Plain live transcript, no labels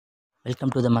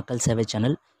Welcome to the மக்கள் சேவை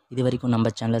channel. இது வரைக்கும் நம்ம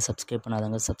சேனலை சப்ஸ்கிரைப்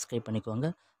பண்ணாதவங்க சப்ஸ்கிரைப் பண்ணிக்கோங்க.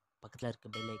 பக்கத்தில் இருக்க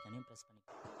பெல் ஐக்கானையும் ப்ரெஸ்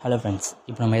பண்ணிக்கோங்க. ஹலோ ஃப்ரெண்ட்ஸ்,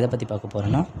 இப்போ நம்ம எதை பற்றி பார்க்க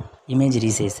போகிறோன்னா இமேஜ்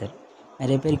ரீசைசர்.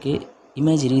 நிறைய பேருக்கு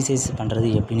இமேஜ் ரீசைஸ்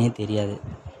பண்ணுறது எப்படின்னே தெரியாது.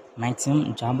 மேக்ஸிமம்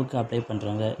ஜாபுக்கு அப்ளை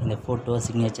பண்ணுறவங்க இந்த ஃபோட்டோ,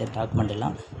 சிக்னேச்சர், டாக்குமெண்ட்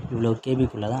எல்லாம் இவ்வளோ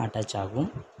கேபிக்குள்ளே தான் அட்டாச்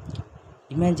ஆகும்.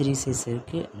 இமேஜ்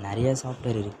ரீசைஸருக்கு நிறைய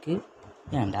சாஃப்ட்வேர் இருக்குது.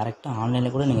 ஏன் டேரெக்டாக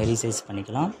ஆன்லைனில் கூட நீங்கள் ரீசைஸ்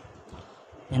பண்ணிக்கலாம்.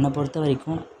 என்னை பொறுத்த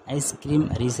வரைக்கும் ஐஸ்கிரீம்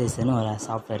ரீசைஸ்னு ஒரு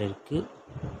சாஃப்ட்வேர் இருக்குது.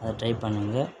 அதை ட்ரை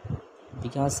பண்ணுங்கள்.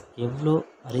 பிகாஸ் எவ்வளோ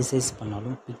ரீசைஸ்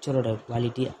பண்ணாலும் பிக்சரோட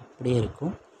குவாலிட்டி அப்படியே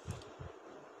இருக்கும்.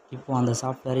 இப்போது அந்த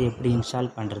சாஃப்ட்வேரை எப்படி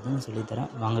இன்ஸ்டால் பண்ணுறதுன்னு சொல்லித்தரேன்.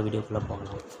 வாங்க வீடியோக்குள்ளே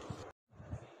போகலாம்.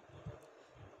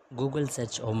 கூகுள்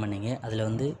சர்ச் ஓப்பன் பண்ணிங்க. அதில்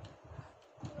வந்து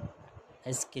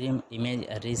ice cream image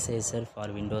resizer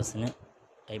for விண்டோஸ்னு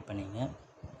type பண்ணிங்க.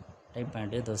 டைப்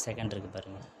பண்ணிட்டு இதோ செகண்ட் இருக்குது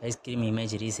பாருங்கள், ஐஸ்கிரீம்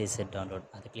இமேஜ் ரீசைசர் டவுன்லோட்.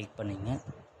 அதை கிளிக் பண்ணிங்க.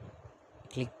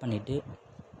 கிளிக் பண்ணிவிட்டு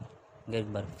இங்கே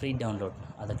இருக்கு பாருங்கள் ஃப்ரீ டவுன்லோட்,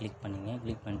 அதை கிளிக் பண்ணிங்க.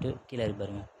 கிளிக் பண்ணிட்டு கீழே இருக்கு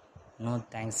பாருங்கள் நோ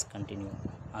தேங்க்ஸ் கண்டினியூ,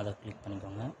 அதை கிளிக்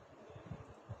பண்ணிக்கோங்க.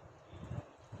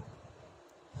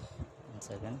 ஒன்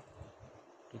செகண்ட்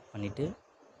கிளிக் பண்ணிவிட்டு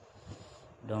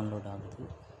டவுன்லோட் ஆகுது.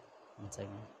 ஒன்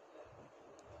செகண்ட்,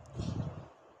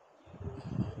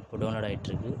 இப்போ டவுன்லோட்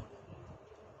ஆகிட்டுருக்கு.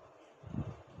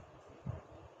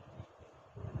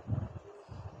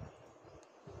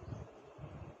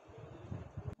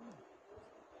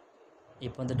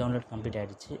 இப்போ வந்து டவுன்லோட் கம்ப்ளீட்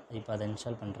ஆகிடுச்சு. இப்போ அதை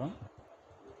இன்ஸ்டால் பண்ணுறோம்.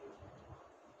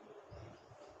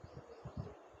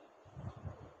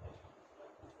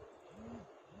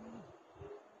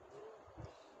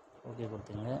 ஓகே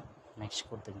கொடுத்துங்க, நெக்ஸ்ட்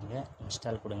கொடுத்துக்குங்க,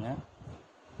 இன்ஸ்டால் கொடுங்க.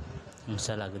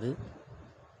 இன்ஸ்டால் ஆகுது.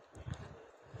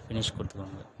 ஃபினிஷ்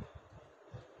கொடுத்துக்கோங்க.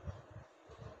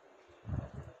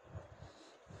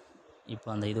 இப்போ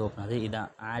அந்த இது ஓப்பன் ஆகுது.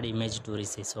 இதான் add image to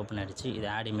resize open ஆகிடுச்சு. இது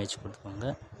ஆட் இமேஜ்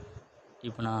கொடுத்துக்கோங்க.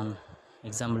 இப்போ நான்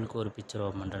எக்ஸாம்பிளுக்கு ஒரு பிக்சர்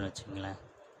ஓப்பன் பண்ணுறேன்னு வச்சுங்களேன்.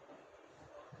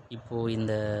 இப்போது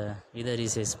இந்த இதை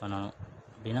ரீசைஸ் பண்ணணும்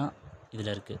அப்படின்னா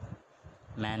இதில் இருக்குது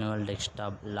manual,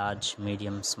 desktop, large,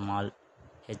 medium, small,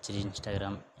 HD,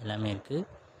 Instagram எல்லாமே இருக்குது.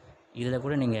 இதில்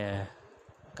கூட நீங்கள்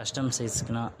கஸ்டம்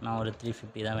சைஸ்க்குனா நான் ஒரு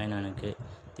 350 தான் வேணும், எனக்கு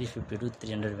 350 to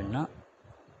 300 வேணுன்னா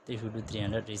 350 to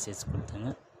 300 ரீசைஸ்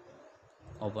கொடுத்துங்க.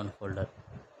 ஓப்பன் ஃபோல்டர்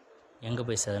எங்கே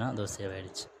போய் சேதுனா அதோ சேவ்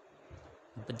ஆகிடுச்சு.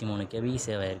 33 KB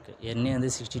சேவ் ஆகிருக்கு. ஏற்கனவே வந்து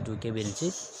 62 KB இருந்துச்சு,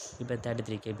 இப்போ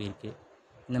 33 KB இருக்குது.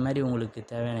 இந்த மாதிரி உங்களுக்கு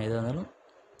தேவையான எதாக இருந்தாலும்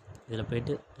இதில்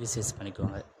போய்ட்டு ரீசைஸ்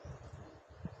பண்ணிக்கோங்க.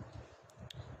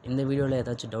 இந்த வீடியோவில்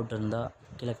ஏதாச்சும் டவுட் இருந்தால்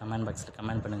கீழே கமெண்ட் பாக்ஸில்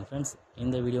கமெண்ட் பண்ணுங்கள் ஃப்ரெண்ட்ஸ்.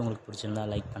 இந்த வீடியோ உங்களுக்கு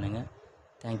பிடிச்சிருந்தால் லைக் பண்ணுங்கள்.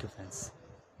 Thank you friends.